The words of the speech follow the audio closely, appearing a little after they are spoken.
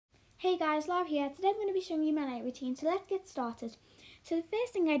Hey guys, Lara here. Today I'm going to be showing you my night routine, so let's get started. So the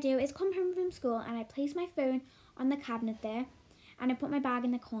first thing I do is come home from school and I place my phone on the cabinet there and I put my bag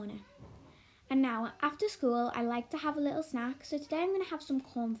in the corner. And now, after school, I like to have a little snack. So today I'm going to have some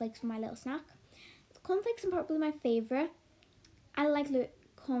cornflakes for my little snack. Cornflakes are probably my favourite. I like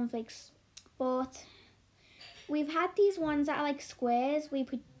cornflakes, but we've had these ones that are like squares where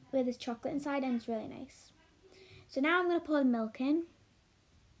there's chocolate inside and it's really nice. So now I'm going to pour the milk in.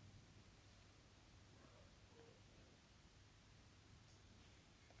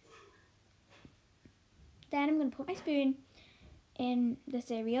 Then I'm going to put my spoon in the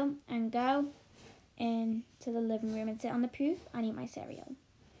cereal and go into the living room and sit on the poof and eat my cereal.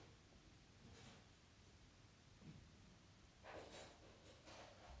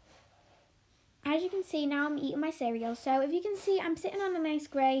 As you can see, now I'm eating my cereal. So if you can see, I'm sitting on a nice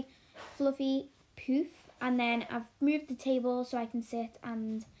grey fluffy poof, and then I've moved the table so I can sit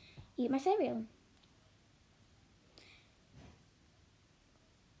and eat my cereal.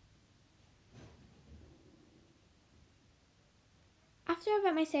 After I've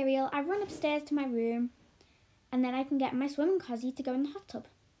had my cereal, I run upstairs to my room and then I can get my swimming cozy to go in the hot tub.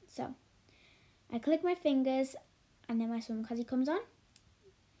 So I click my fingers and then my swimming cozy comes on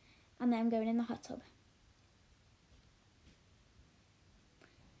and then I'm going in the hot tub.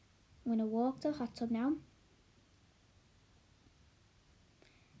 I'm going to walk to the hot tub now.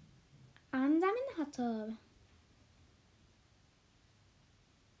 And I'm in the hot tub.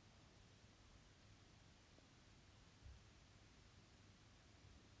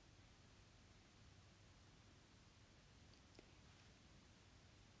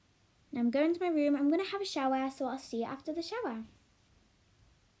 Now I'm going to my room. I'm going to have a shower, so I'll see you after the shower.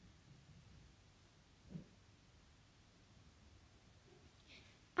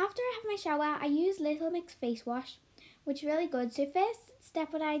 After I have my shower, I use Little Mix face wash, which is really good. So first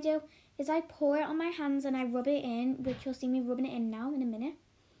step what I do is I pour it on my hands and I rub it in, which you'll see me rubbing it in now in a minute.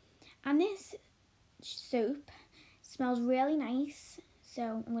 And this soap smells really nice,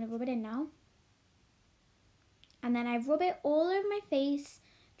 so I'm going to rub it in now. And then I rub it all over my face.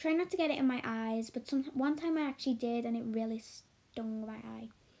 Try not to get it in my eyes, but one time I actually did and it really stung my eye.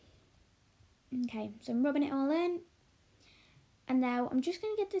 Okay, so I'm rubbing it all in. And now I'm just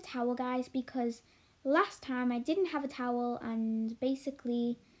going to get the towel, guys, because last time I didn't have a towel and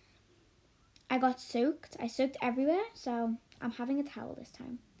basically I got soaked. I soaked everywhere, so I'm having a towel this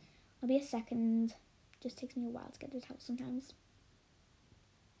time. I'll be a second. Just takes me a while to get the towel sometimes.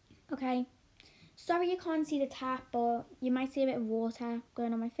 Okay. Sorry you can't see the tap, but you might see a bit of water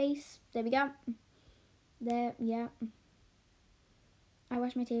going on my face. There we go. There, yeah. I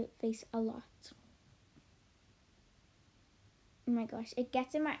wash my face a lot. Oh my gosh, it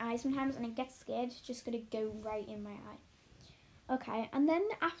gets in my eye sometimes and it gets scared. It's just going to go right in my eye. Okay, and then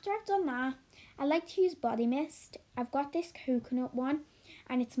after I've done that, I like to use body mist. I've got this coconut one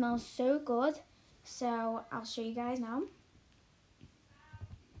and it smells so good. So I'll show you guys now.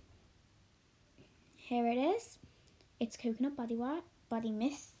 Here it is. It's coconut body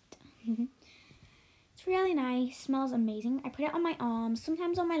mist. It's really nice, smells amazing. I put it on my arms,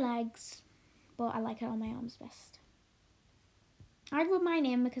 sometimes on my legs, but I like it on my arms best. I rub mine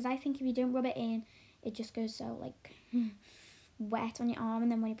in because I think if you don't rub it in, it just goes so like wet on your arm,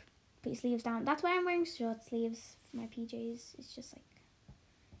 and then when you put your sleeves down, that's why I'm wearing short sleeves for my PJs. It's just like,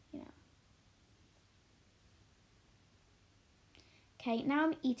 you know. Okay, now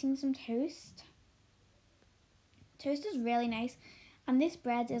I'm eating some toast. Toast is really nice, and this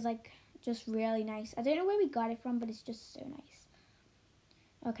bread is like just really nice. I don't know where we got it from, but it's just so nice.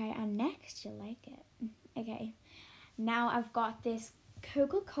 Okay, and next you'll like it. Okay, now I've got this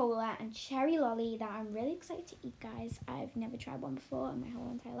Coca-Cola and cherry lolly that I'm really excited to eat, guys. I've never tried one before in my whole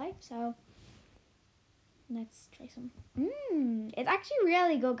entire life, so let's try some. It's actually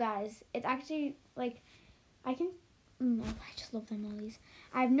really good, guys. It's actually like I just love them lollies.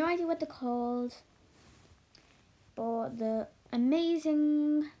 I have no idea what they're called, but they're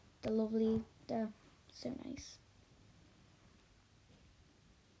amazing, they're lovely, they're so nice.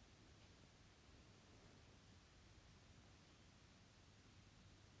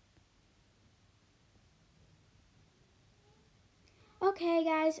 Okay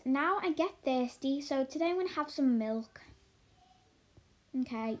guys, now I get thirsty, so today I'm going to have some milk.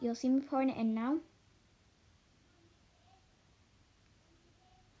 Okay, you'll see me pouring it in now.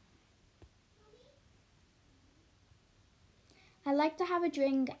 I like to have a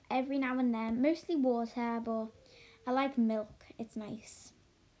drink every now and then, mostly water, but I like milk, it's nice.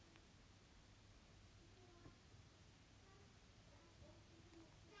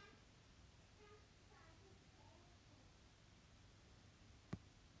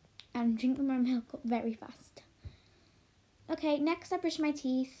 I'm drinking my milk up very fast. Okay, next I brush my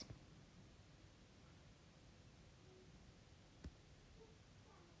teeth.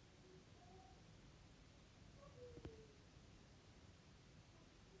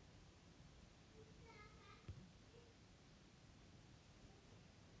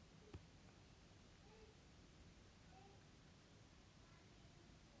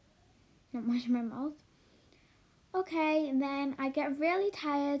 Not wash my mouth. Okay, and then I get really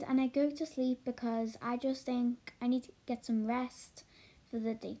tired and I go to sleep because I just think I need to get some rest for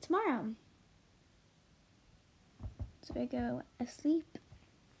the day tomorrow. So I go asleep.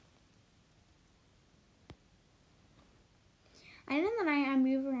 And in the night I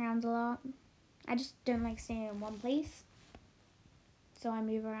move around a lot. I just don't like staying in one place. So I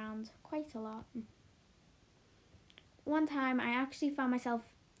move around quite a lot. One time I actually found myself,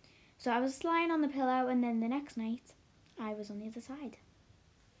 so I was lying on the pillow and then the next night I was on the other side.